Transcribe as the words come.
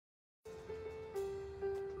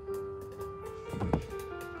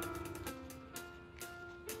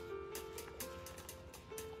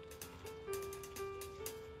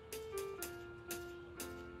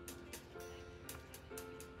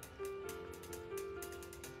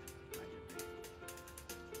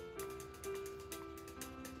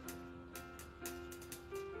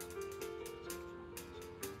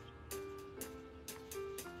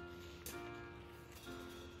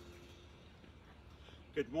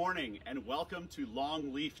Good morning and welcome to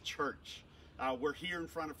Longleaf Church. We're here in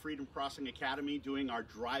front of Freedom Crossing Academy doing our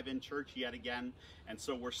drive-in church yet again. And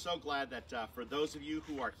so we're so glad that for those of you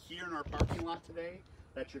who are here in our parking lot today,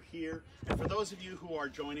 that you're here. And for those of you who are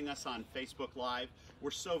joining us on Facebook Live,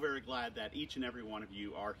 we're so very glad that each and every one of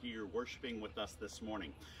you are here worshiping with us this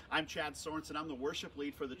morning. I'm Chad Sorensen. I'm the worship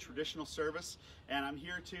lead for the traditional service, and I'm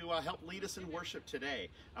here to help lead us in worship today.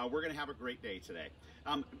 We're going to have a great day today.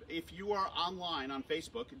 If you are online on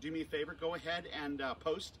Facebook, do me a favor, go ahead and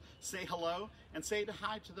post, say hello, and say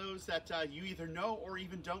hi to those that you either know or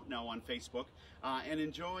even don't know on Facebook, and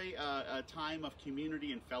enjoy a time of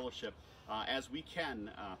community and fellowship as we can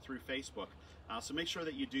through Facebook. So make sure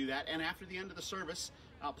that you do that. And after the end of the service,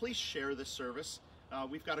 please share this service.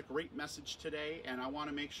 We've got a great message today, and I want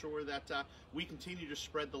to make sure that we continue to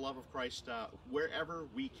spread the love of Christ wherever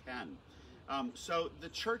we can. So the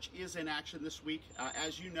church is in action this week.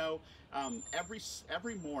 As you know,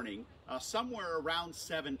 every morning, somewhere around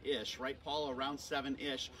 7-ish, right, Paul, around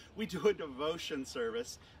 7-ish, we do a devotion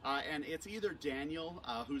service, and it's either Daniel,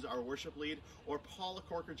 who's our worship lead, or Paula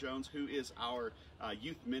Corker-Jones, who is our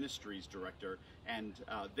youth ministries director, and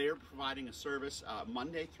they're providing a service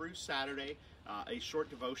Monday through Saturday, a short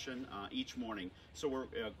devotion each morning. So we're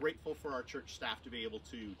grateful for our church staff to be able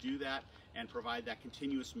to do that and provide that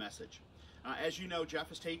continuous message. As you know,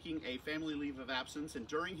 Jeff is taking a family leave of absence, and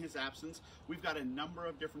during his absence, we've got a number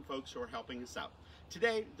of different folks who are helping us out.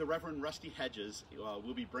 Today, the Reverend Rusty Hedges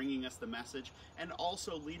will be bringing us the message and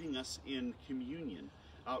also leading us in communion.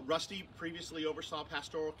 Rusty previously oversaw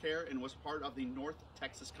pastoral care and was part of the North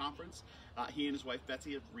Texas Conference. He and his wife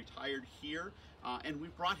Betsy have retired here, and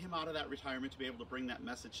we've brought him out of that retirement to be able to bring that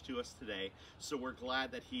message to us today, so we're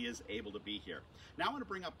glad that he is able to be here. Now I want to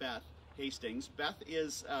bring up Beth Hastings. Beth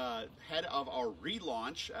is head of our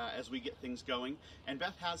relaunch as we get things going, and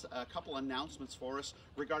Beth has a couple announcements for us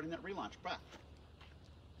regarding that relaunch. Beth.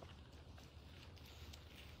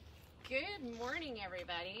 Good morning,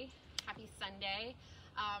 everybody. Happy Sunday.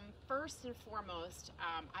 First and foremost,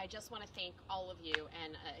 I just want to thank all of you,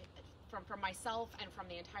 and from myself and from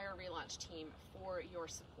the entire relaunch team, for your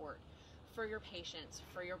support, for your patience,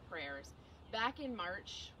 for your prayers. Back in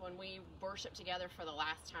March, when we worshiped together for the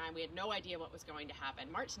last time, we had no idea what was going to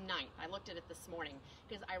happen. March 9th, I looked at it this morning,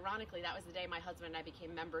 because ironically, that was the day my husband and I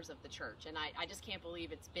became members of the church, and I just can't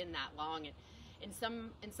believe it's been that long. And in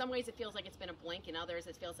some ways, it feels like it's been a blink. In others,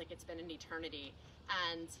 it feels like it's been an eternity.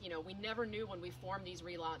 And, you know, we never knew when we formed these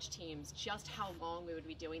relaunch teams just how long we would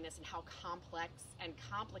be doing this and how complex and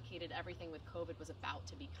complicated everything with COVID was about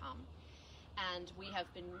to become. And we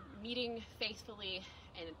have been meeting faithfully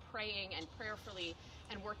and praying and prayerfully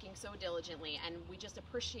and working so diligently, and we just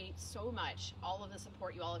appreciate so much all of the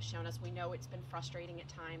support you all have shown us. We know it's been frustrating at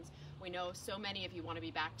times. We know so many of you want to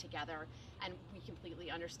be back together, and we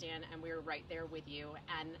completely understand, and we're right there with you.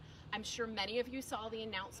 And I'm sure many of you saw the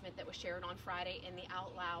announcement that was shared on Friday in the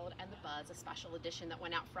Out Loud and the Buzz, a special edition that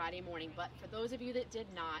went out Friday morning. But for those of you that did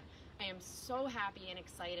not, I am so happy and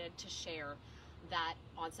excited to share that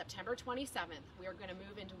on September 27th, we are going to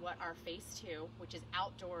move into what our phase 2, which is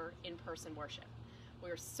outdoor in-person worship.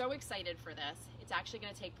 We're so excited for this. It's actually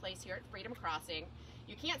going to take place here at Freedom Crossing.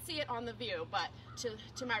 You can't see it on the view, but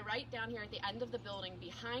to my right down here at the end of the building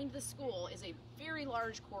behind the school is a very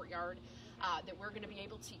large courtyard that we're going to be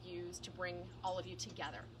able to use to bring all of you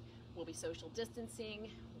together. We'll be social distancing.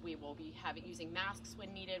 We will be using masks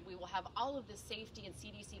when needed. We will have all of the safety and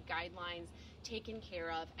CDC guidelines taken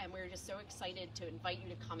care of, and we're just so excited to invite you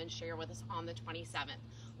to come and share with us on the 27th.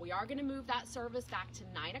 We are going to move that service back to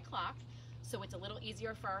 9 o'clock, so it's a little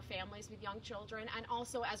easier for our families with young children, and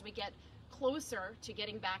also as we get closer to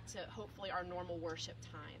getting back to hopefully our normal worship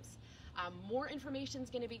times. More information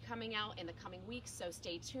is going to be coming out in the coming weeks, so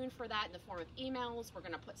stay tuned for that in the form of emails. We're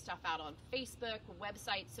going to put stuff out on Facebook,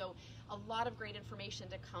 website, so a lot of great information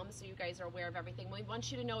to come, so you guys are aware of everything. We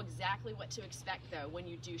want you to know exactly what to expect, though, when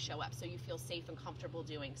you do show up, so you feel safe and comfortable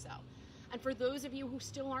doing so. And for those of you who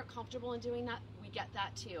still aren't comfortable in doing that, we get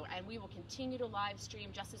that too. And we will continue to live stream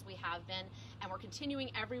just as we have been. And we're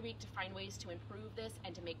continuing every week to find ways to improve this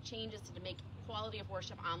and to make changes to make quality of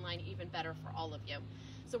worship online even better for all of you.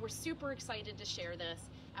 So we're super excited to share this,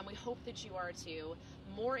 and we hope that you are too.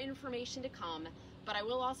 More information to come, but I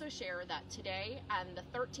will also share that today and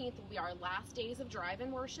the 13th will be our last days of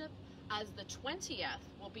drive-in worship, as the 20th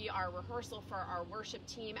will be our rehearsal for our worship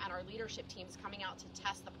team and our leadership teams coming out to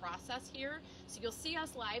test the process here. So you'll see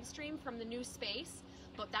us live stream from the new space,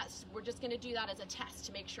 but we're just going to do that as a test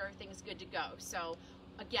to make sure everything's good to go. So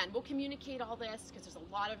again, we'll communicate all this because there's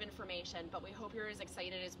a lot of information, but we hope you're as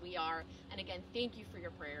excited as we are. And again, thank you for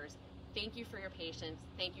your prayers. Thank you for your patience.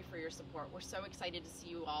 Thank you for your support. We're so excited to see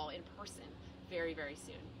you all in person very, very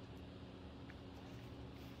soon.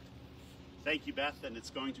 Thank you, Beth, and it's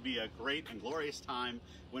going to be a great and glorious time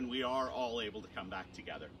when we are all able to come back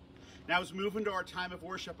together. Now, as we move into our time of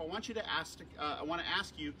worship, I want to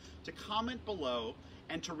ask you to comment below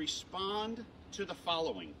and to respond to the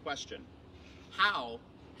following question: how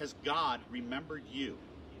has God remembered you?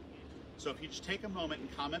 So if you just take a moment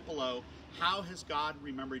and comment below, how has God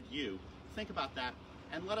remembered you? Think about that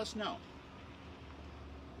and let us know.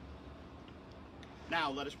 Now,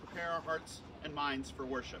 let us prepare our hearts and minds for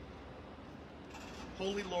worship.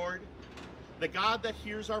 Holy Lord, the God that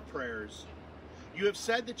hears our prayers, you have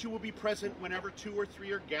said that you will be present whenever 2 or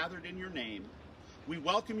 3 are gathered in your name. We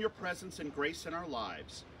welcome your presence and grace in our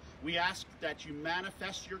lives. We ask that you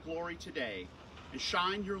manifest your glory today and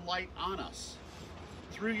shine your light on us.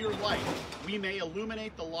 Through your light, we may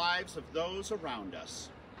illuminate the lives of those around us.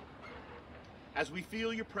 As we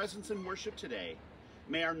feel your presence in worship today,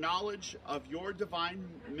 may our knowledge of your divine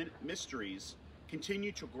mysteries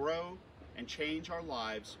continue to grow and change our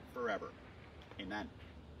lives forever. Amen.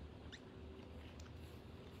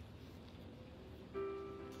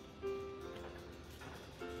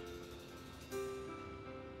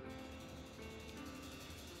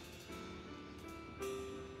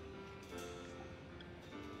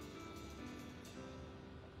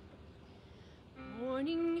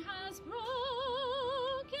 Morning has broken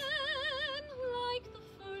like the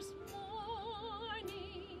first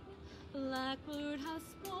morning. Blackbird has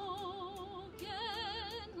spoken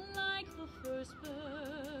like the first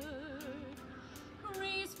bird.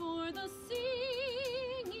 Praise for the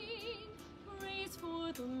singing, praise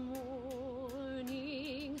for the morning,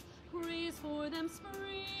 praise for them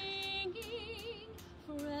springing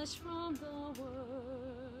fresh from the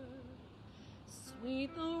word.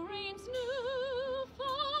 Sweet the rain's new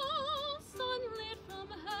fall, sunlit from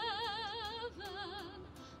heaven,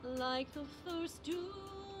 like the first dew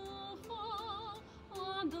fall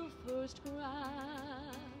on the first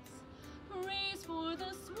grass. Praise for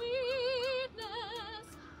the sweetness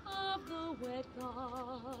of the wet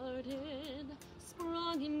garden,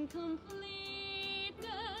 sprung in completeness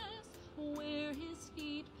where his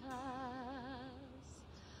feet pass.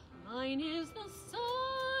 Mine is the sunlight,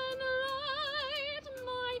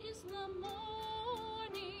 mine is the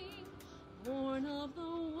morning, born of the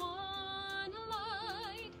one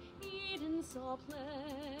light Eden saw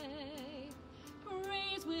play.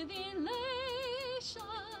 Praise with elation,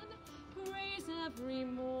 praise every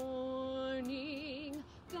morning,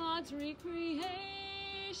 God's recreation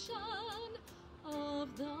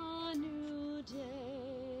of the new day.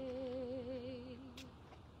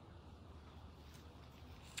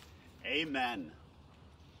 Amen.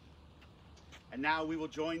 And now we will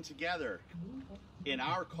join together in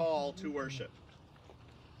our call to worship.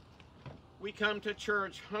 We come to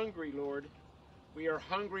church hungry, Lord. We are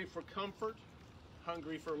hungry for comfort,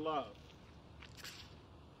 hungry for love,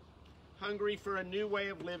 hungry for a new way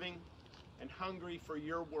of living, and hungry for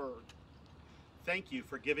your word. Thank you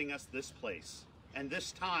for giving us this place and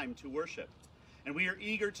this time to worship. And we are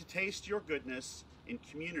eager to taste your goodness in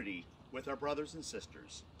community with our brothers and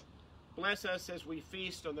sisters. Bless us as we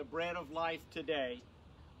feast on the bread of life today.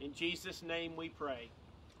 In Jesus' name we pray.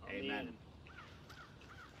 Amen.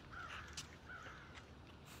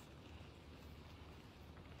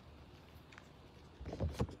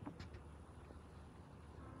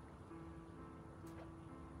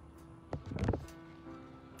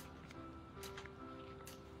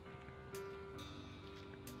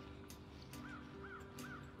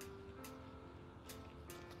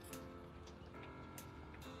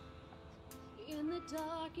 In the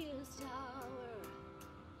darkest hour,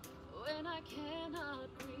 when I cannot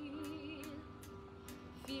breathe,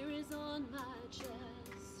 fear is on my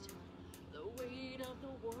chest, the weight of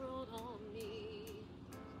the world on me.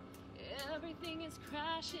 Everything is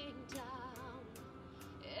crashing down,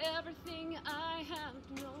 everything I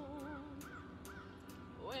have known.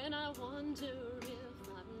 When I wonder if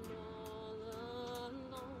I'm all alone,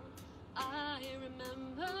 I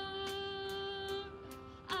remember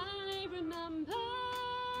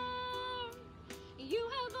you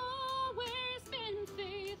have always been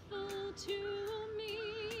faithful to me.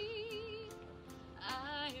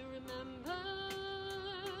 I remember,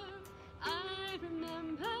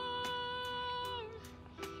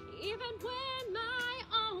 even when my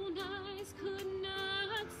own eyes could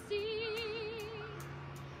not see,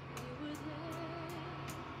 you were there,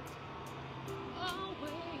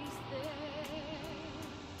 always there.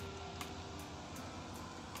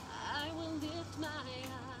 I will lift my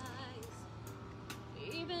eyes,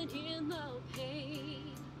 even in the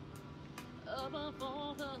pain, above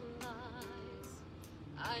all the lies.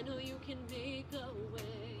 I know you can make a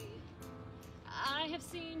way. I have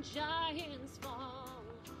seen giants fall.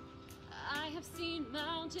 I have seen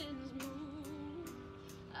mountains move.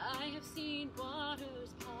 I have seen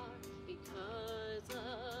waters part because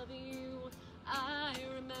of you. I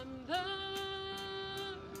remember.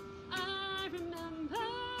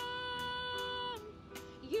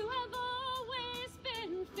 You have always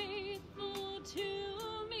been faithful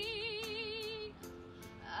to me.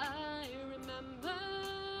 I remember.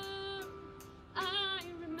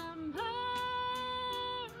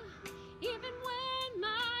 Even when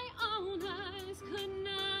my own eyes could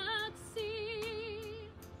not see,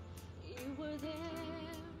 you were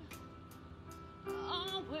there,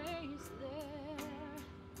 always there.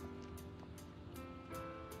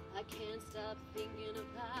 I can't stop thinking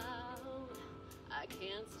about, I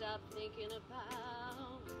can't stop thinking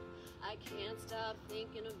about, I can't stop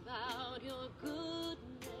thinking about your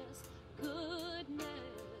goodness, goodness.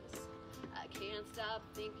 I can't stop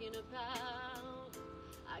thinking about,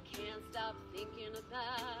 I can't stop thinking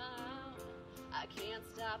about, I can't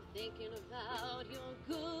stop thinking about your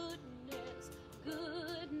goodness,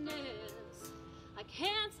 goodness. I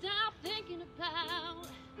can't stop thinking about,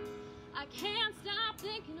 I can't stop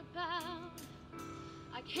thinking about,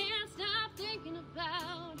 I can't stop thinking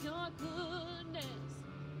about your goodness,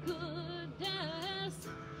 goodness.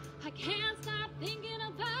 I can't stop thinking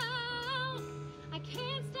about, I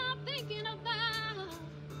can't stop thinking about,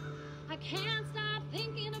 I can't stop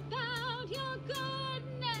thinking about your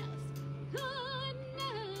goodness, goodness.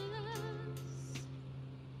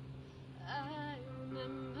 I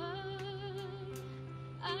remember.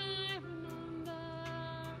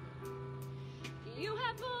 You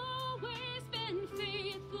have always been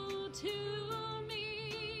faithful to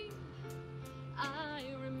me. I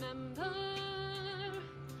remember.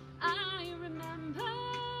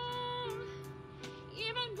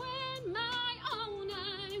 Even when my own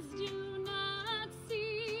eyes do not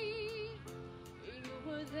see, you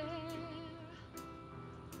were there,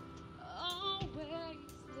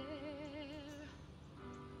 always there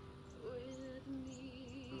with me.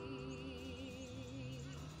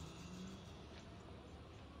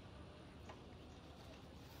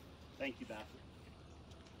 Thank you, Beth.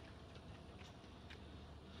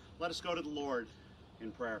 Let us go to the Lord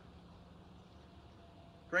in prayer.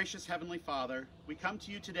 Gracious Heavenly Father, we come to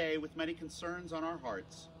you today with many concerns on our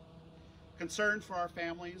hearts. Concern for our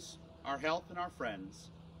families, our health, and our friends.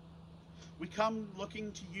 We come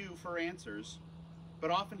looking to you for answers,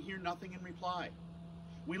 but often hear nothing in reply.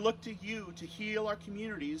 We look to you to heal our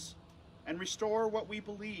communities and restore what we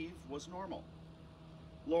believe was normal.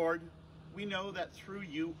 Lord, we know that through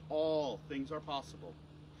you all things are possible.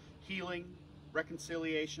 Healing,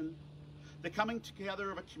 reconciliation, the coming together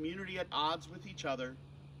of a community at odds with each other,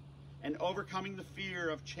 and overcoming the fear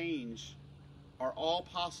of change are all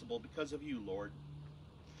possible because of you, Lord.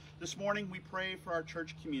 This morning we pray for our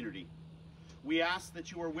church community. We ask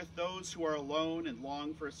that you are with those who are alone and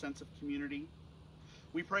long for a sense of community.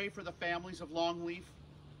 We pray for the families of Longleaf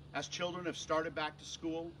as children have started back to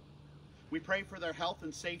school. We pray for their health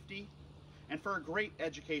and safety and for a great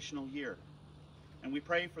educational year. And we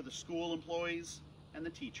pray for the school employees and the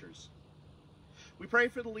teachers. We pray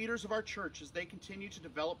for the leaders of our church as they continue to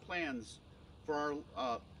develop plans for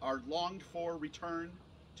our longed-for return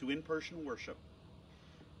to in-person worship,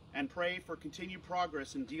 and pray for continued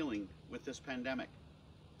progress in dealing with this pandemic.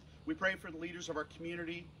 We pray for the leaders of our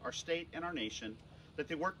community, our state, and our nation, that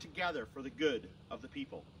they work together for the good of the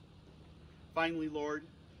people. Finally, Lord,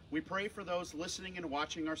 we pray for those listening and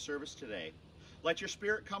watching our service today. Let your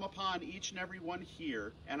Spirit come upon each and every one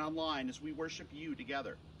here and online as we worship you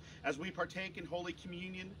together, as we partake in Holy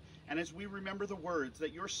Communion, and as we remember the words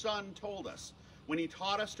that your Son told us when he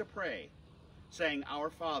taught us to pray, saying, Our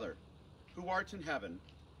Father, who art in heaven,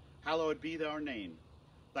 hallowed be thy name.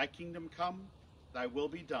 Thy kingdom come, thy will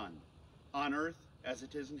be done, on earth as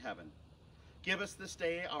it is in heaven. Give us this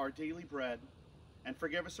day our daily bread, and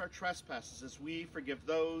forgive us our trespasses as we forgive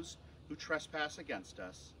those who trespass against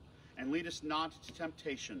us. And lead us not to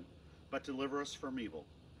temptation, but deliver us from evil.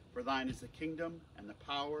 For thine is the kingdom, and the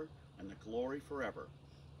power, and the glory forever.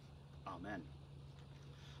 Amen.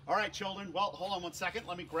 All right, children. Well, hold on one second.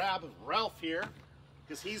 Let me grab Ralph here,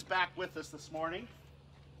 because he's back with us this morning.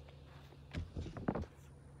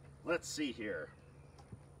 Let's see here.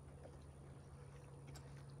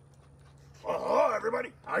 Oh,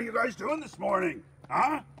 everybody. How you guys doing this morning?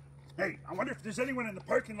 Huh? Hey, I wonder if there's anyone in the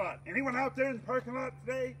parking lot. Anyone out there in the parking lot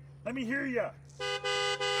today? Let me hear you.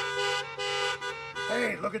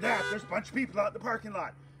 Hey, look at that. There's a bunch of people out in the parking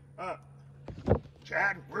lot.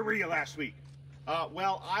 Chad, where were you last week?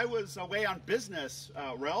 Well, I was away on business,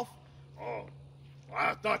 Ralph. Oh, well,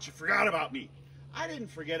 I thought you forgot about me. I didn't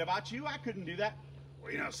forget about you. I couldn't do that.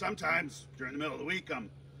 Well, you know, sometimes during the middle of the week, I'm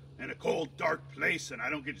in a cold, dark place and I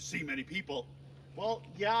don't get to see many people. Well,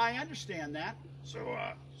 yeah, I understand that. So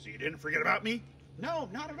you didn't forget about me? No,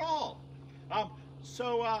 not at all.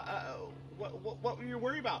 What were you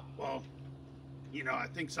worried about? Well, you know, I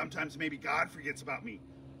think sometimes maybe God forgets about me.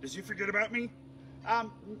 Does he forget about me? I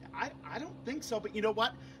don't think so, but you know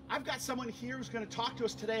what? I've got someone here who's going to talk to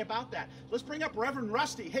us today about that. Let's bring up Reverend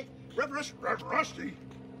Rusty. Hey, Reverend Rusty.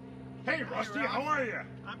 Hey, Rusty, how are you?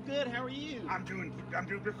 I'm good. How are you? I'm doing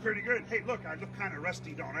pretty good. Hey, look, I look kind of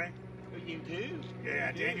rusty, don't I? You do?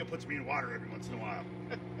 Yeah, You Daniel puts me in water every once in a while.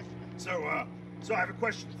 So I have a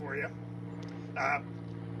question for you.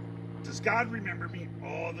 Does God remember me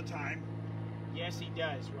all the time? Yes, he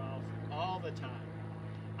does, Rolf. All the time.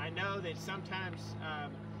 I know that sometimes,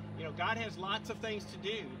 you know, God has lots of things to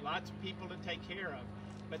do, lots of people to take care of.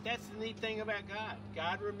 But that's the neat thing about God.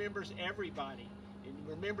 God remembers everybody, and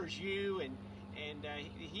remembers you, and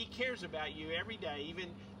he cares about you every day, even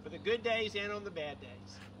for the good days and on the bad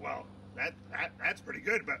days. Well, that's pretty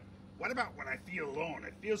good, but what about when I feel alone?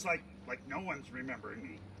 It feels like no one's remembering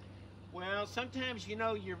me. Well, sometimes, you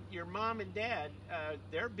know, your mom and dad,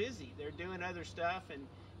 they're busy. They're doing other stuff, and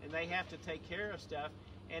they have to take care of stuff.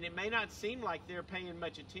 And it may not seem like they're paying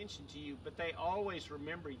much attention to you, but they always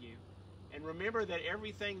remember you. And remember that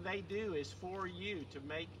everything they do is for you, to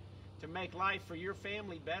make life for your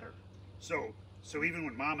family better. So even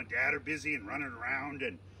when mom and dad are busy and running around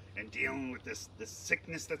and dealing with this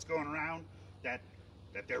sickness that's going around, that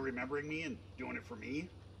they're remembering me and doing it for me?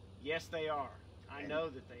 Yes, they are. I know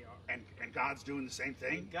that they are. And God's doing the same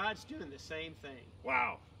thing? And God's doing the same thing.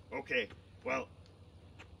 Wow. Okay. Well,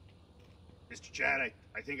 Mr. Chad,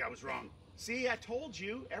 I think I was wrong. See, I told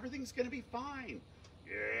you, everything's going to be fine.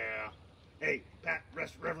 Yeah. Hey, Pat,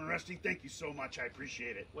 Reverend Rusty, thank you so much. I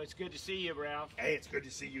appreciate it. Well, it's good to see you, Ralph. Hey, it's good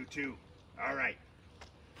to see you too. All right.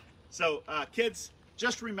 So, kids,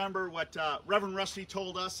 just remember what Reverend Rusty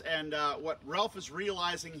told us and what Ralph is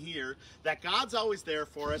realizing here, that God's always there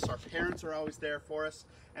for us, our parents are always there for us,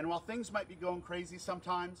 and while things might be going crazy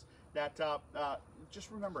sometimes, that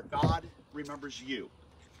just remember, God remembers you.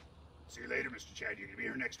 See you later, Mr. Chad. You gonna be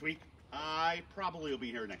here next week? I probably will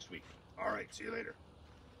be here next week. All right, see you later.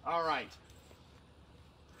 All right.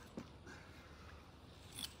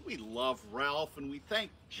 We love Ralph, and we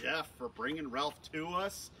thank Jeff for bringing Ralph to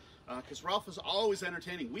us, because Ralph is always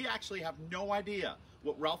entertaining. We actually have no idea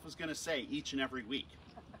what Ralph is going to say each and every week.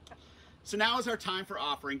 So now is our time for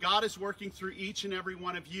offering. God is working through each and every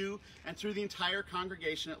one of you and through the entire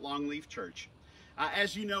congregation at Longleaf Church.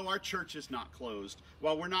 As you know, our church is not closed.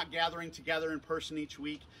 While we're not gathering together in person each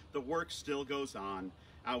week, the work still goes on.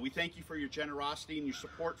 We thank you for your generosity and your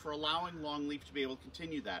support for allowing Longleaf to be able to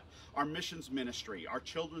continue that. Our missions ministry, our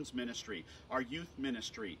children's ministry, our youth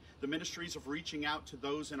ministry, the ministries of reaching out to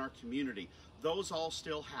those in our community, those all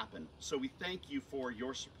still happen. So we thank you for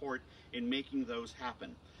your support in making those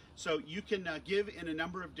happen. So you can give in a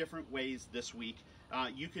number of different ways this week.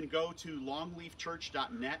 You can go to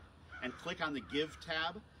longleafchurch.net and click on the Give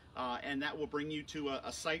tab. And that will bring you to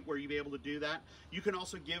a site where you'll be able to do that. You can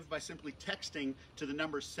also give by simply texting to the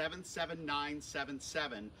number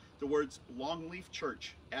 77977, the words Longleaf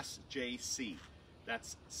Church SJC.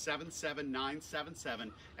 That's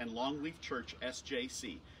 77977 and Longleaf Church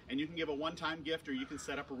SJC. And you can give a one-time gift or you can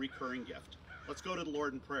set up a recurring gift. Let's go to the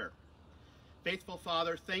Lord in prayer. Faithful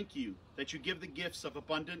Father, thank you that you give the gifts of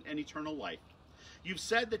abundant and eternal life. You've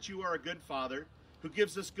said that you are a good Father who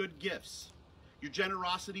gives us good gifts. Your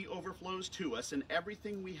generosity overflows to us, and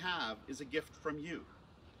everything we have is a gift from you.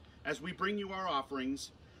 As we bring you our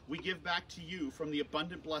offerings, we give back to you from the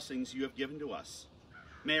abundant blessings you have given to us.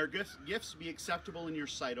 May our gifts be acceptable in your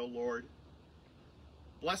sight, O Lord.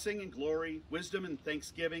 Blessing and glory, wisdom and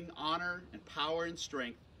thanksgiving, honor and power and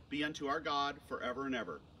strength be unto our God forever and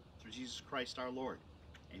ever. Through Jesus Christ our Lord.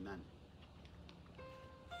 Amen.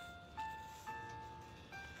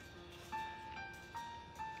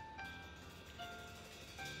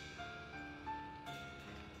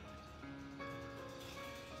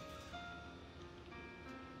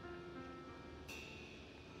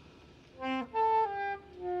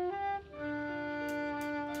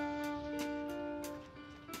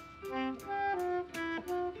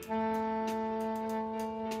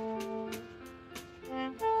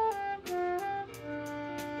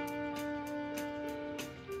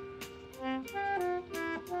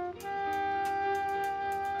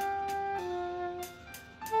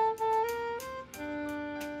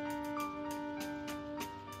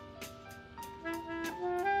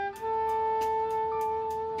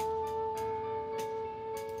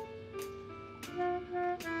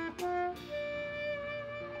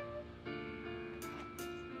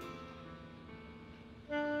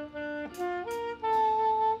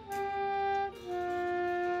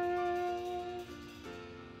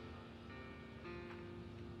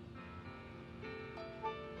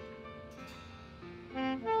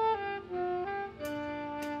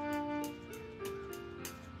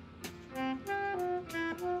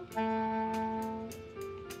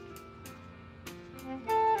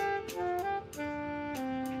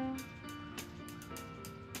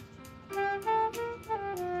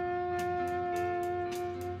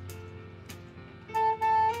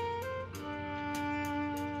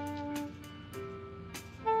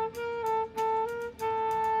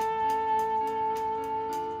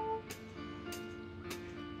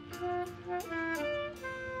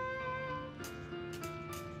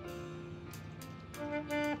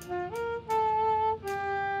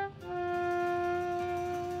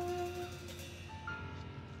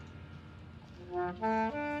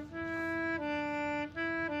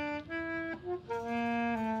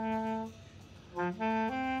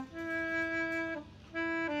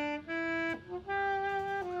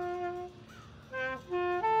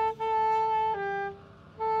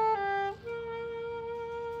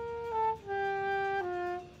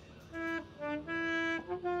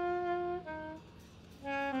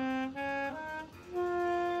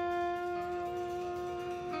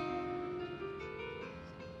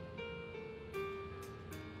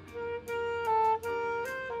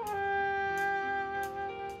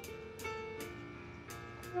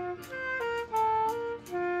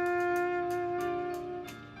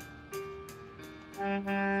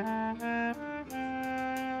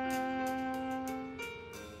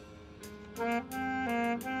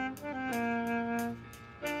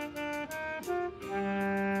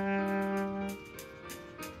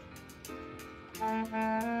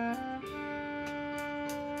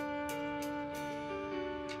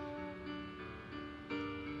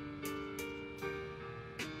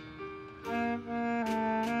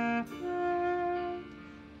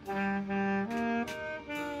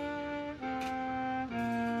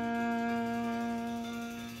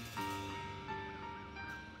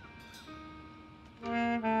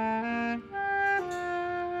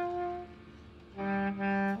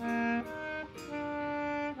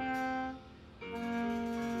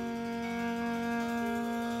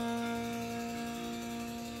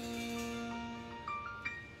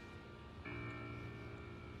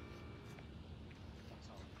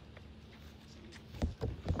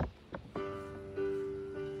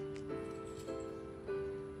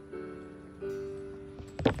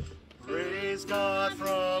 Praise God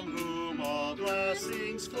from whom all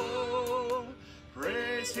blessings flow.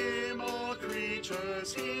 Praise Him, all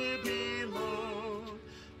creatures here below.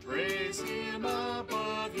 Praise Him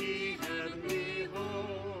above, ye heavenly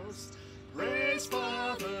hosts. Praise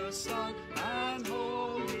Father, Son, and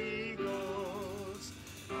Holy Ghost.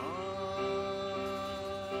 Amen.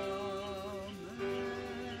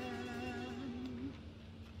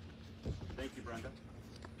 Thank you, Brenda.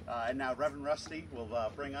 And now Reverend Rusty will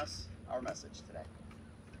bring us our message today.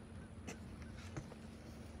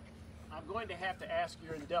 I'm going to have to ask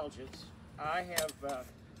your indulgence. I have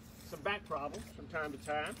some back problems from time to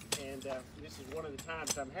time, and this is one of the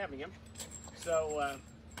times I'm having them. So,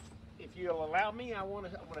 if you'll allow me, I'm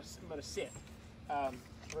going to sit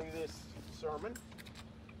through this sermon.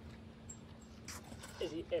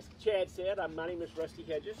 As Chad said, my name is Rusty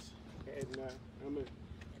Hedges, and I'm an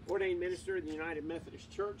ordained minister in the United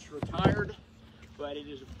Methodist Church, retired. But it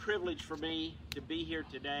is a privilege for me to be here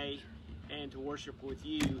today and to worship with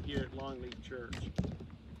you here at Longleaf Church.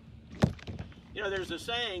 You know, there's a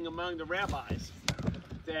saying among the rabbis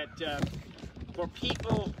that for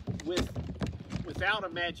people without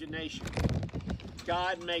imagination,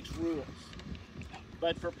 God makes rules.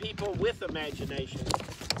 But for people with imagination,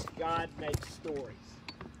 God makes stories.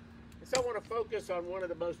 And so I want to focus on one of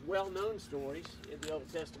the most well-known stories in the Old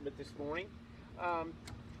Testament this morning.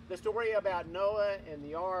 The story about Noah and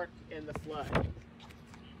the ark and the flood.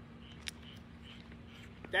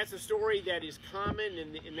 That's a story that is common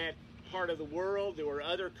in that part of the world. There were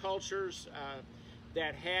other cultures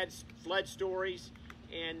that had flood stories.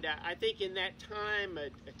 And I think in that time, a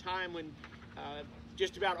time when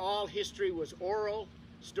just about all history was oral,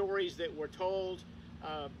 stories that were told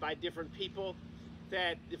by different people,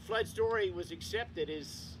 that the flood story was accepted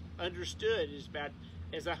as understood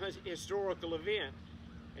as a historical event.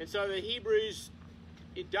 And so the Hebrews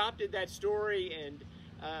adopted that story and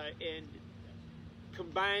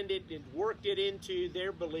combined it and worked it into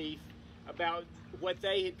their belief about what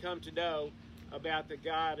they had come to know about the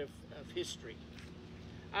God of history.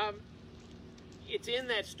 It's in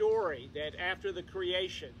that story that after the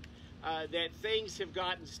creation, that things have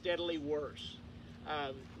gotten steadily worse.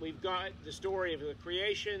 We've got the story of the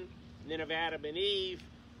creation, and then of Adam and Eve,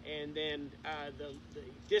 and then the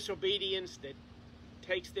disobedience that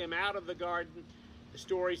takes them out of the garden, the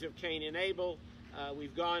stories of Cain and Abel.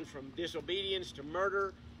 We've gone from disobedience to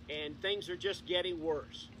murder, and things are just getting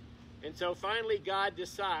worse. And so finally God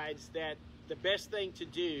decides that the best thing to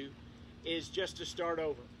do is just to start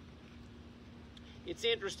over. It's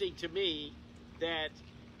interesting to me that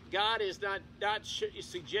God is not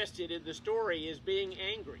suggested in the story as being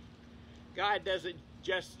angry. God doesn't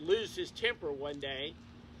just lose his temper one day,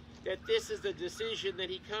 that this is the decision that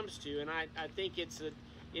he comes to. And I think it's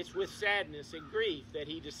with sadness and grief that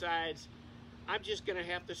he decides, I'm just going to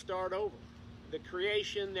have to start over. The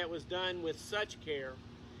creation that was done with such care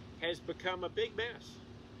has become a big mess.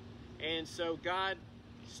 And so God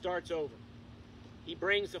starts over. He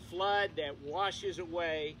brings a flood that washes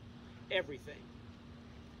away everything.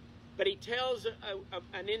 But he tells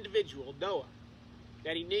an individual, Noah,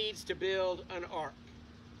 that he needs to build an ark.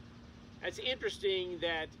 It's interesting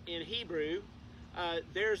that in Hebrew,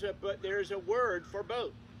 there's a word for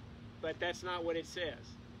boat, but that's not what it says.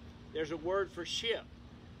 There's a word for ship,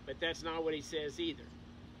 but that's not what he says either.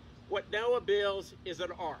 What Noah builds is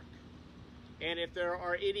an ark. And if there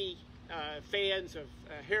are any fans of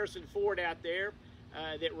Harrison Ford out there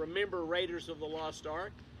that remember Raiders of the Lost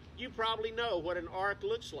Ark, you probably know what an ark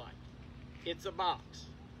looks like. It's a box.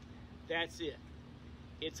 That's it.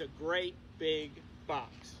 It's a great big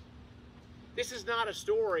box. This is not a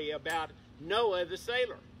story about Noah the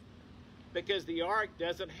sailor. because the ark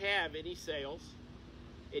doesn't have any sails.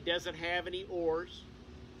 It doesn't have any oars.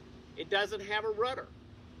 It doesn't have a rudder.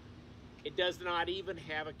 It does not even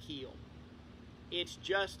have a keel. It's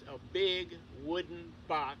just a big wooden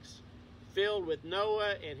box filled with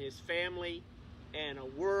Noah and his family and a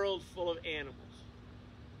world full of animals,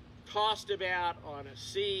 tossed about on a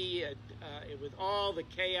sea with all the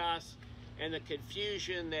chaos and the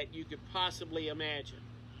confusion that you could possibly imagine.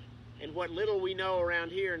 And what little we know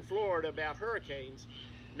around here in Florida about hurricanes,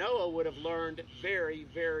 Noah would have learned very,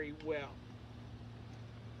 very well.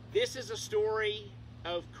 This is a story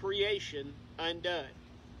of creation undone,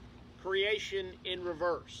 creation in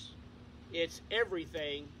reverse. It's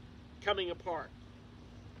everything coming apart.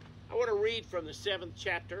 I want to read from the 7th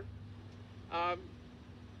chapter,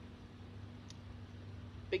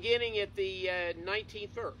 beginning at the 19th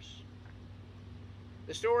verse.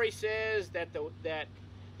 The story says that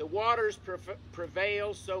the waters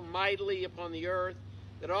prevailed so mightily upon the earth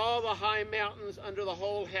that all the high mountains under the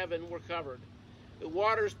whole heaven were covered. The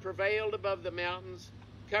waters prevailed above the mountains,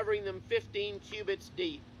 covering them 15 cubits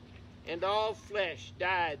deep, and all flesh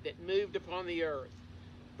died that moved upon the earth,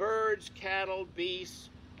 birds, cattle, beasts,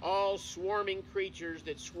 all swarming creatures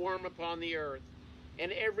that swarm upon the earth,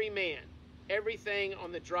 and every man, everything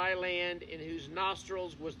on the dry land in whose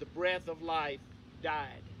nostrils was the breath of life,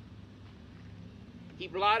 died. He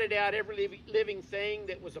blotted out every living thing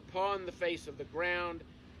that was upon the face of the ground,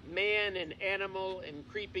 man and animal and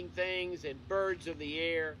creeping things and birds of the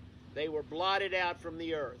air. They were blotted out from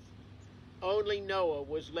the earth. Only Noah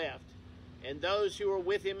was left, and those who were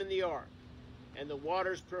with him in the ark. And the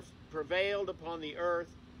waters prevailed upon the earth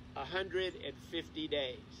 150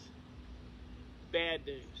 days. Bad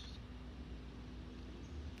news.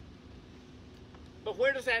 But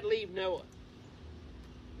where does that leave Noah?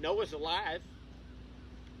 Noah's alive.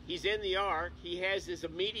 He's in the ark. He has his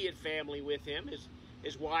immediate family with him,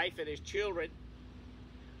 his wife and his children.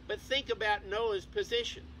 But think about Noah's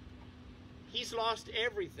position. He's lost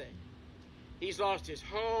everything. He's lost his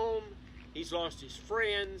home. He's lost his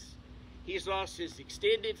friends. He's lost his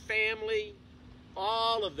extended family.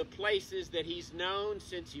 All of the places that he's known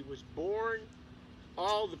since he was born.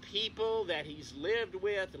 All the people that he's lived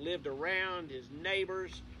with, lived around, his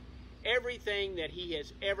neighbors. Everything that he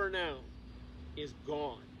has ever known is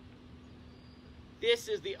gone. This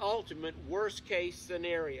is the ultimate worst-case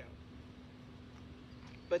scenario.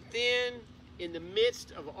 But then, in the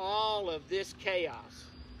midst of all of this chaos,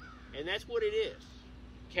 and that's what it is,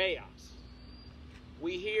 chaos,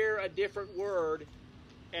 we hear a different word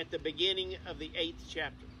at the beginning of the 8th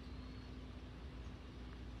chapter.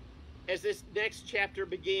 As this next chapter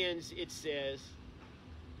begins, it says,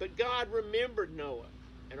 "But God remembered Noah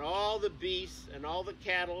and all the beasts and all the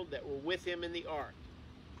cattle that were with him in the ark.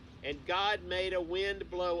 And God made a wind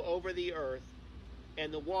blow over the earth,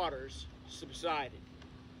 and the waters subsided."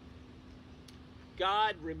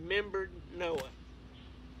 God remembered Noah.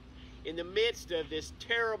 In the midst of this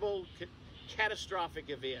terrible, catastrophic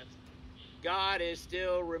event, God is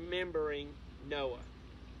still remembering Noah.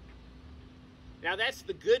 Now that's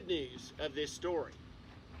the good news of this story.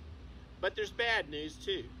 But there's bad news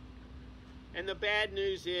too. And the bad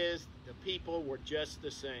news is the people were just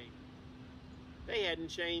the same. They hadn't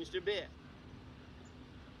changed a bit.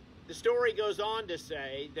 The story goes on to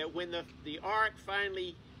say that when the ark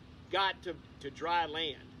finally got to dry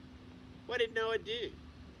land, what did Noah do?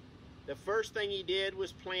 The first thing he did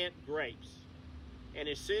was plant grapes. And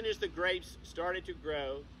as soon as the grapes started to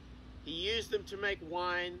grow, he used them to make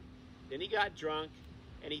wine. Then he got drunk,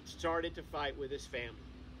 and he started to fight with his family.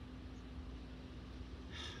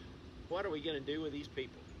 What are we going to do with these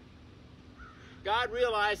people? God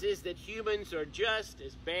realizes that humans are just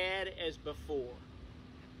as bad as before.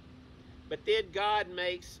 But then God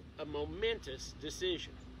makes a momentous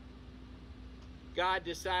decision. God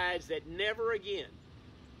decides that never again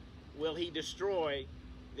will he destroy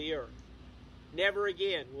the earth. Never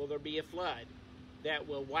again will there be a flood that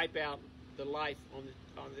will wipe out the life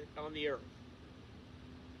on the earth.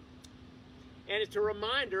 And it's a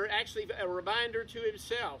reminder, actually a reminder to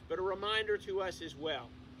himself, but a reminder to us as well.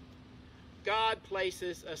 God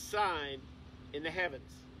places a sign in the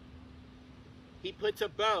heavens. He puts a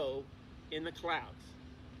bow in the clouds.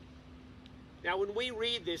 Now, when we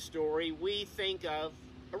read this story, we think of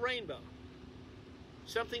a rainbow.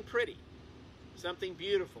 Something pretty, something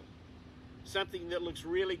beautiful, something that looks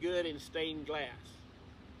really good in stained glass.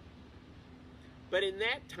 But in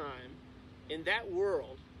that time, in that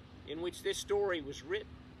world in which this story was written,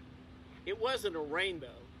 it wasn't a rainbow,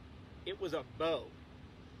 it was a bow.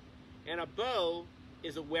 And a bow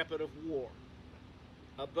is a weapon of war.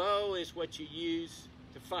 A bow is what you use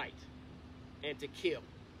to fight. and to kill.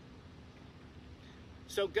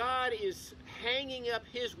 So God is hanging up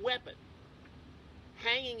his weapon,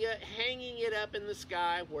 hanging it up in the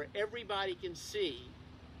sky where everybody can see,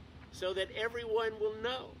 so that everyone will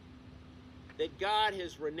know that God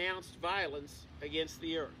has renounced violence against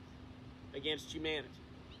the earth, against humanity.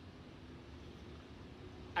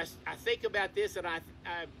 I think about this, and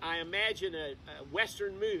I imagine a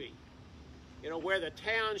Western movie, where the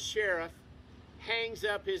town sheriff hangs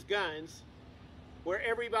up his guns where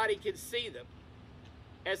everybody can see them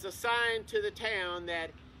as a sign to the town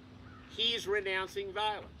that he's renouncing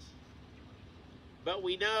violence. But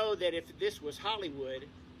we know that if this was Hollywood,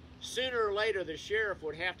 sooner or later the sheriff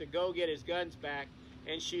would have to go get his guns back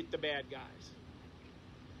and shoot the bad guys.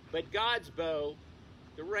 But God's bow,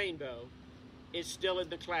 the rainbow, is still in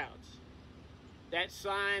the clouds. That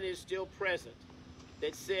sign is still present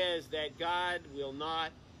that says that God will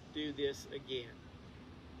not do this again.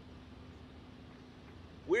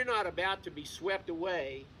 We're not about to be swept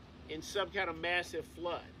away in some kind of massive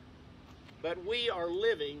flood, but we are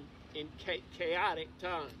living in chaotic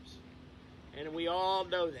times, and we all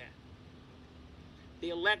know that. The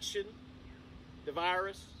election, the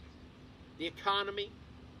virus, the economy,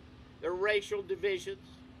 the racial divisions.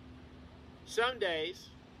 Some days,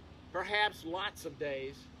 perhaps lots of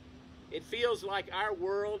days, it feels like our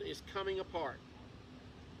world is coming apart,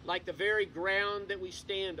 like the very ground that we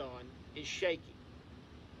stand on is shaking.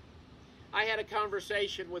 I had a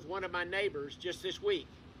conversation with one of my neighbors just this week,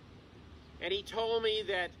 and he told me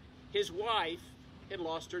that his wife had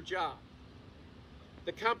lost her job.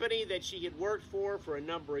 The company that she had worked for a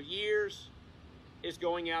number of years is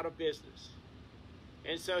going out of business.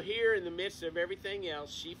 And so here in the midst of everything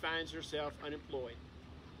else, she finds herself unemployed.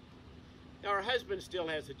 Now her husband still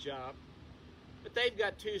has a job, but they've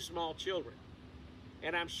got 2 small children.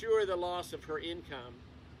 And I'm sure the loss of her income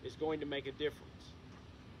is going to make a difference.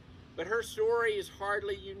 But her story is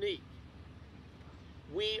hardly unique.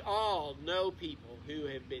 We all know people who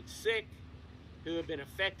have been sick, who have been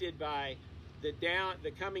affected by the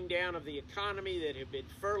coming down of the economy, that have been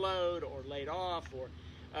furloughed or laid off, or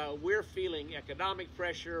we're feeling economic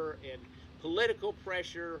pressure and political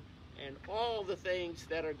pressure and all the things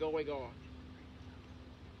that are going on.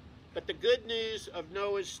 But the good news of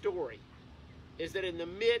Noah's story is that in the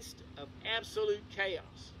midst of absolute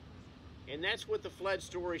chaos, and that's what the flood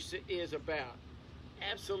story is about,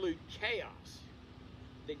 absolute chaos,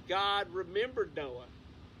 that God remembered Noah,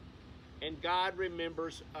 and God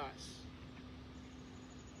remembers us.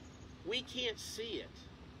 We can't see it.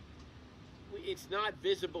 It's not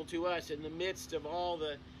visible to us in the midst of all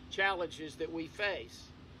the challenges that we face.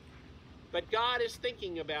 But God is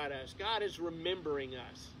thinking about us. God is remembering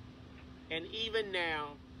us. And even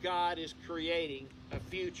now, God is creating a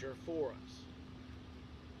future for us.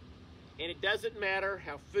 And it doesn't matter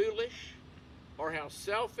how foolish or how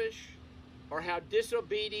selfish or how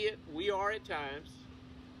disobedient we are at times,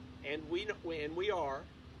 and we are,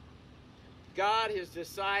 God has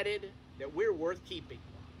decided that we're worth keeping.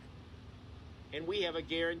 And we have a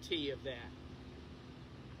guarantee of that.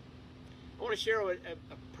 I want to share a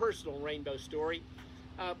personal rainbow story.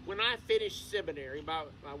 When I finished seminary, my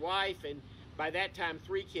wife and by that time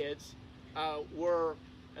 3 kids were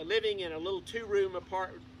living in a little 2-bedroom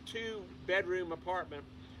apartment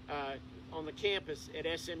on the campus at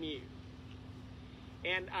SMU.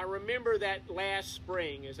 And I remember that last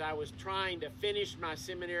spring as I was trying to finish my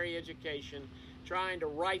seminary education, trying to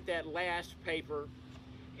write that last paper,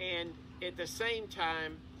 and at the same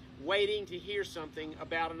time waiting to hear something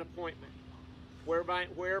about an appointment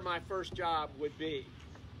where my first job would be.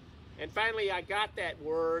 And finally I got that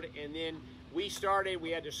word, and then we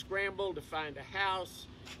had to scramble to find a house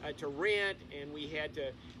to rent, and we had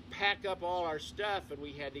to pack up all our stuff, and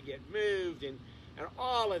we had to get moved, and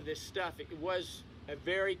all of this stuff. It was a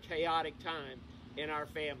very chaotic time in our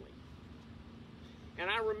family. And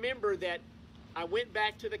I remember that I went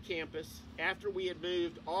back to the campus after we had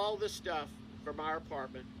moved all the stuff from our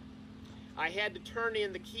apartment. I had to turn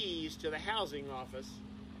in the keys to the housing office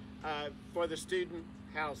for the student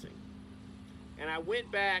housing. And I went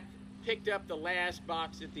back, picked up the last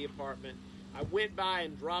box at the apartment. I went by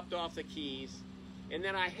and dropped off the keys. And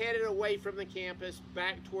then I headed away from the campus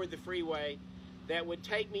back toward the freeway that would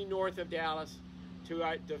take me north of Dallas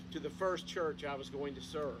to the first church I was going to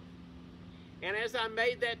serve. And as I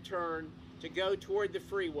made that turn to go toward the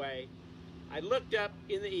freeway, I looked up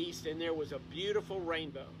in the east, and there was a beautiful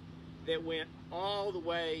rainbow that went all the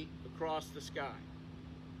way across the sky.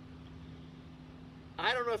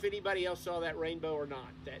 I don't know if anybody else saw that rainbow or not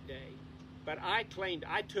that day, but I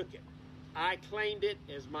took it. I claimed it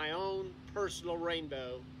as my own personal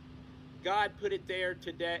rainbow God put it there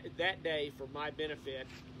today, that day, for my benefit,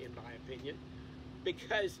 in my opinion,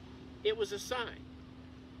 because it was a sign.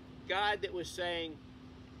 God that was saying,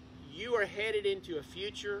 you are headed into a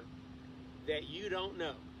future that you don't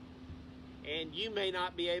know, and you may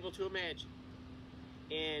not be able to imagine.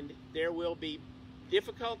 And there will be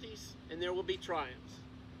difficulties, and there will be triumphs.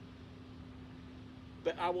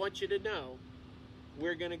 But I want you to know,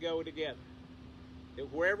 we're going to go together.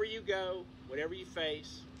 That wherever you go, whatever you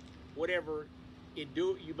face, whatever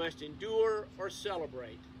you must endure or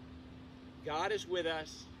celebrate, God is with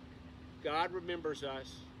us. God remembers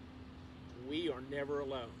us. We are never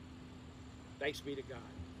alone. Thanks be to God.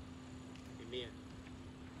 Amen.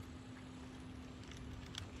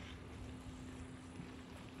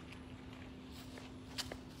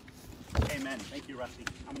 Amen. Thank you, Rusty.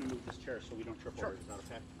 I'm going to move this chair so we don't trip over. Is that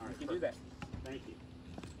okay? All right. You can do that. Thank you.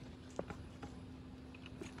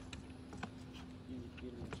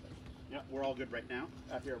 Yeah, we're all good right now.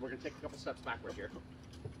 Here, we're going to take a couple steps backward here.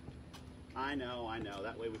 I know.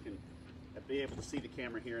 That way we can be able to see the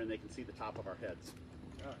camera here and they can see the top of our heads.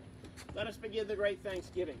 All right. Let us begin the great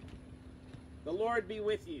Thanksgiving. The Lord be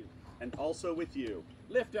with you. And also with you.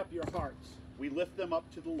 Lift up your hearts. We lift them up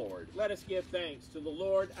to the Lord. Let us give thanks to the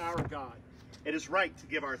Lord our God. It is right to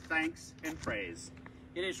give our thanks and praise.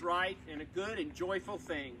 It is right and a good and joyful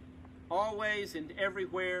thing, always and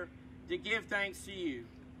everywhere, to give thanks to you.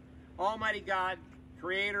 Almighty God,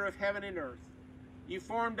 creator of heaven and earth, you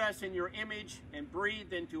formed us in your image and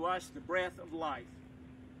breathed into us the breath of life.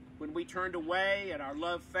 When we turned away and our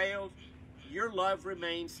love failed, your love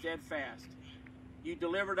remained steadfast. You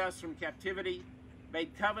delivered us from captivity,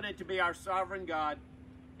 made covenant to be our sovereign God,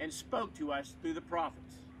 and spoke to us through the prophets.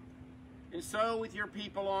 And so with your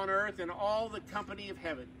people on earth and all the company of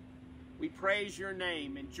heaven, we praise your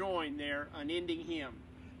name and join their unending hymn.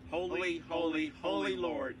 Holy, holy, holy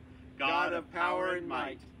Lord, God of power and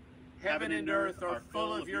might, heaven and earth are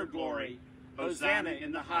full of your glory. Hosanna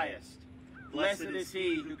in the highest. Blessed is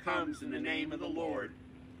he who comes in the name of the Lord.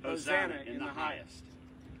 Hosanna in the highest.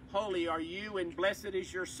 Holy are you, and blessed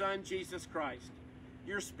is your Son, Jesus Christ.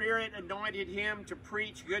 Your Spirit anointed him to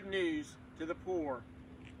preach good news to the poor,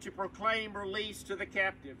 to proclaim release to the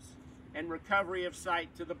captives, and recovery of sight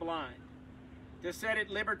to the blind, to set at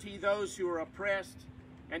liberty those who are oppressed,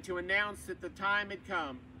 and to announce that the time had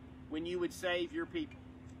come when you would save your people.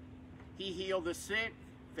 He healed the sick,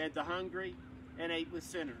 fed the hungry, and ate with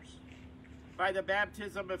sinners. By the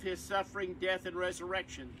baptism of his suffering, death, and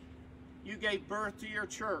resurrection, you gave birth to your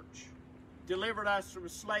church, delivered us from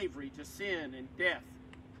slavery to sin and death,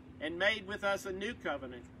 and made with us a new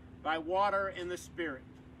covenant by water and the Spirit.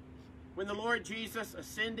 When the Lord Jesus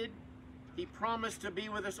ascended, he promised to be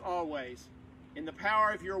with us always in the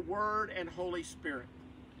power of your word and Holy Spirit.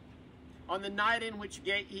 On the night in which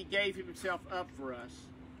he gave himself up for us,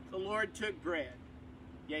 the Lord took bread,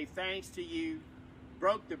 gave thanks to you,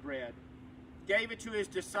 broke the bread, gave it to his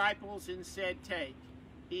disciples, and said, "Take,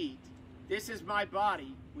 eat. This is my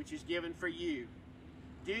body, which is given for you.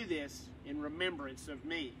 Do this in remembrance of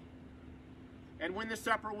me." And when the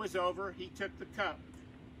supper was over, he took the cup.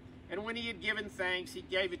 And when he had given thanks, he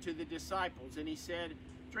gave it to the disciples, and he said,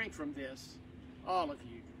 "Drink from this, all of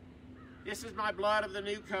you. This is my blood of the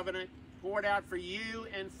new covenant, poured out for you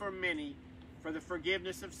and for many for the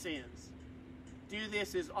forgiveness of sins. Do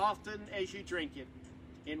this as often as you drink it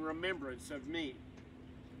in remembrance of me."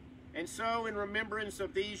 And so, in remembrance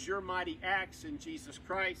of these your mighty acts in Jesus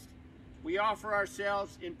Christ, we offer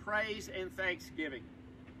ourselves in praise and thanksgiving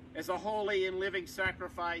as a holy and living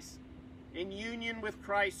sacrifice in union with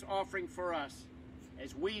Christ's offering for us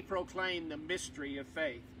as we proclaim the mystery of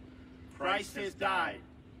faith. Christ has died.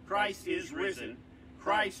 Christ is risen.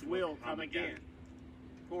 Christ will come again.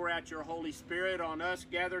 Pour out your Holy Spirit on us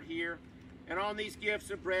gathered here and on these gifts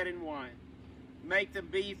of bread and wine. Make them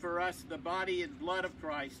be for us the body and blood of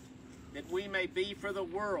Christ, that we may be for the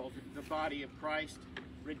world the body of Christ,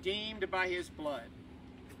 redeemed by his blood.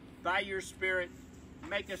 By your Spirit,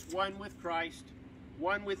 make us one with Christ,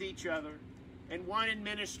 one with each other, and one in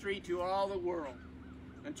ministry to all the world,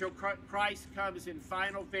 until Christ comes in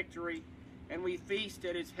final victory and we feast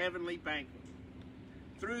at his heavenly banquet.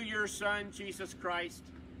 Through your Son, Jesus Christ,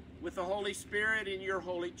 with the Holy Spirit in your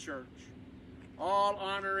holy church, all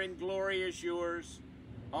honor and glory is yours,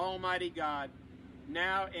 Almighty God,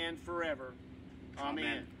 now and forever.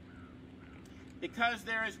 Amen. Because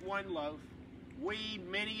there is one loaf, we,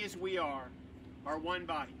 many as we are one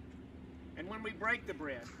body. And when we break the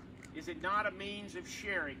bread, is it not a means of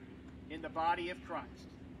sharing in the body of Christ?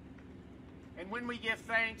 And when we give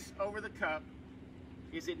thanks over the cup,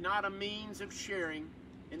 is it not a means of sharing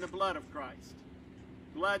in the blood of Christ?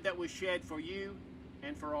 blood that was shed for you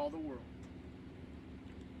and for all the world.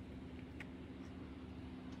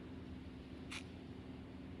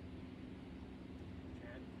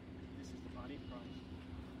 Chad, this is the body of Christ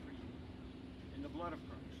for you, and the blood of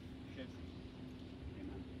Christ shed for you.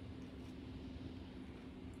 Amen.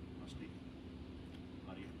 Rusty,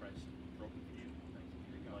 body of Christ broken for you.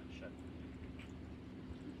 Thank you. Blood shed for you.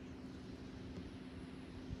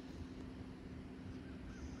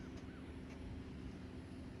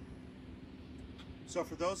 So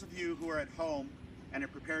for those of you who are at home and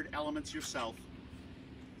have prepared elements yourself,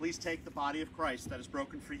 please take the body of Christ that is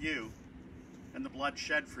broken for you and the blood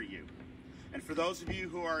shed for you. And for those of you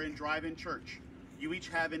who are in drive-in church, you each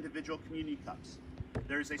have individual communion cups.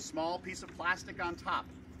 There's a small piece of plastic on top.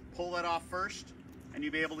 Pull that off first, and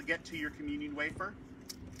you'll be able to get to your communion wafer.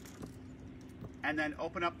 And then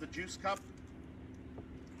open up the juice cup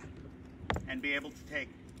and be able to take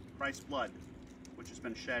Christ's blood, which has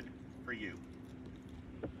been shed for you.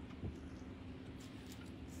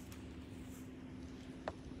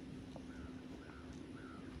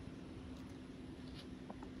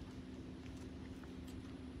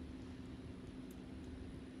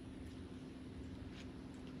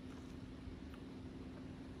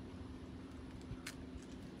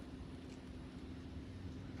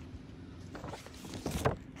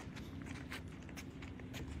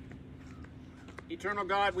 Eternal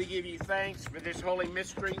God, we give you thanks for this holy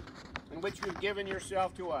mystery in which you've given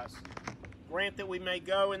yourself to us. Grant that we may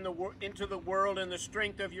go into the world in the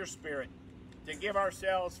strength of your Spirit to give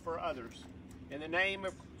ourselves for others. In the name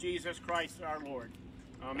of Jesus Christ our Lord.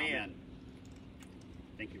 Amen. Amen.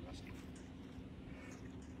 Thank you, Rusty.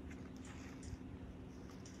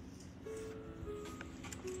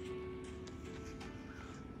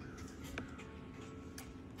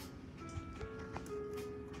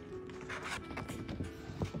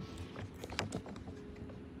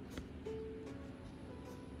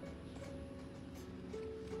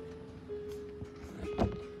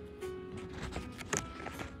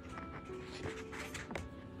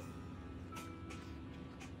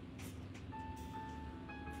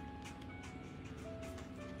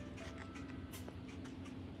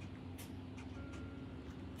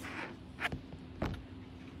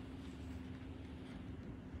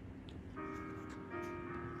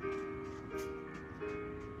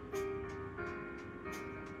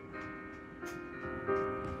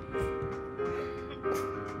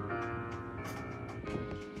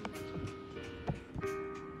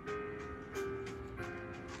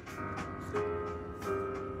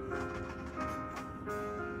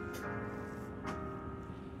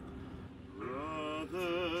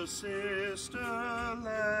 Sister,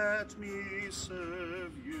 let me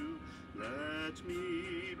serve you. Let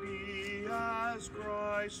me be as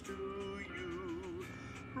Christ to you.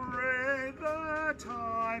 Pray that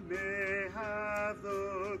I may have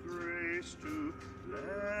the grace to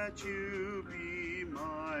let you be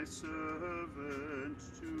my servant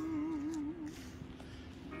too.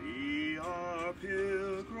 We are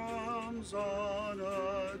pilgrims on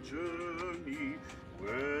a journey.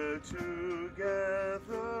 We're together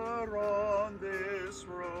on this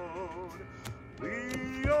road.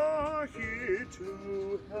 We are here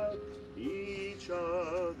to help each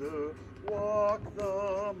other walk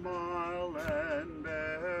the mile and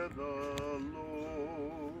bear the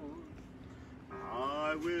load.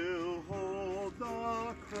 I will hold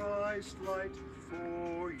the Christ light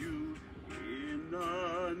for you. In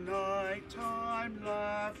the nighttime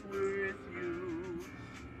laugh with you.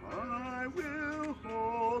 I will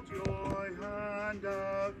hold your hand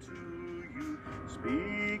out to you.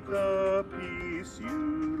 Speak the peace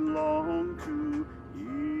you long to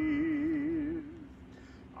hear.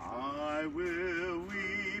 I will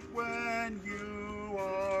weep when you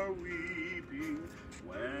are weeping.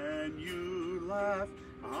 When you laugh,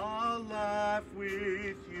 I'll laugh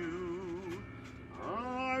with you.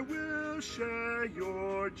 I will share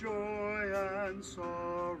your joy and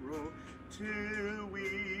sorrow till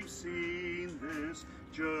we've seen this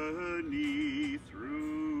journey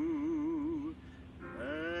through.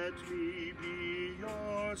 Let me be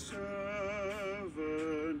your servant.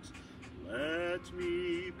 Let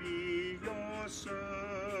me be your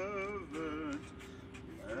servant.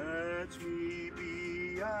 Let me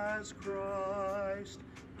be as Christ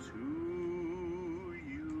to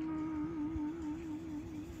you.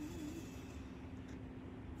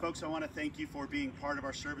 Folks, I want to thank you for being part of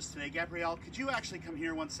our service today. Gabrielle, could you actually come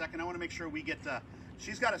here 1 second? I want to make sure we get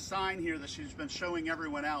she's got a sign here that she's been showing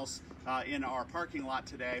everyone else in our parking lot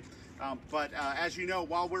today. But as you know,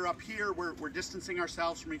 while we're up here, we're distancing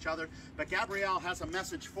ourselves from each other. But Gabrielle has a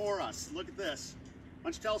message for us. Look at this. Why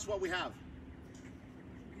don't you tell us what we have?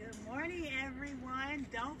 everyone.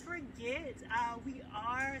 Don't forget, we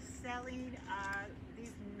are selling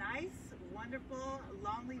these nice, wonderful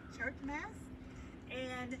long leaf church masks,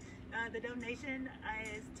 and the donation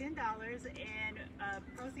is $10, and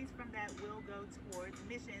proceeds from that will go towards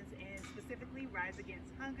missions and specifically Rise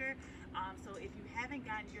Against Hunger. So if you haven't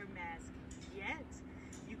gotten your mask yet,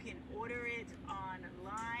 you can order it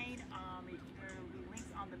online. There will be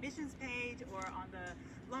links on the missions page or on the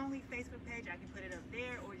Longleaf Facebook page. I can put it up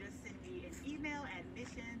there, or just send me an email at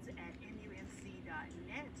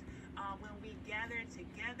missions@mumc.net. When we gather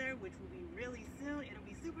together, which will be really soon, it'll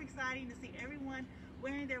be super exciting to see everyone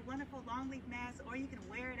wearing their wonderful Longleaf masks, or you can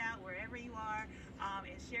wear it out wherever you are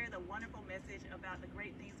and share the wonderful message about the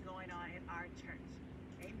great things going on in our church.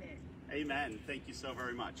 Amen. Amen. Thank you so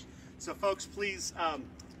very much. So, folks, please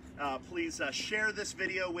share this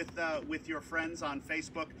video with your friends on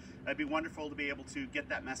Facebook. It'd be wonderful to be able to get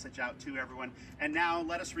that message out to everyone. And now,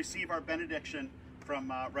 let us receive our benediction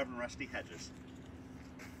from Reverend Rusty Hedges.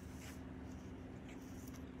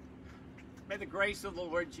 May the grace of the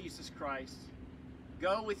Lord Jesus Christ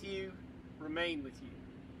go with you, remain with you,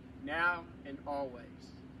 now and always.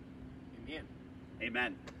 Amen.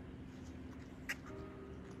 Amen.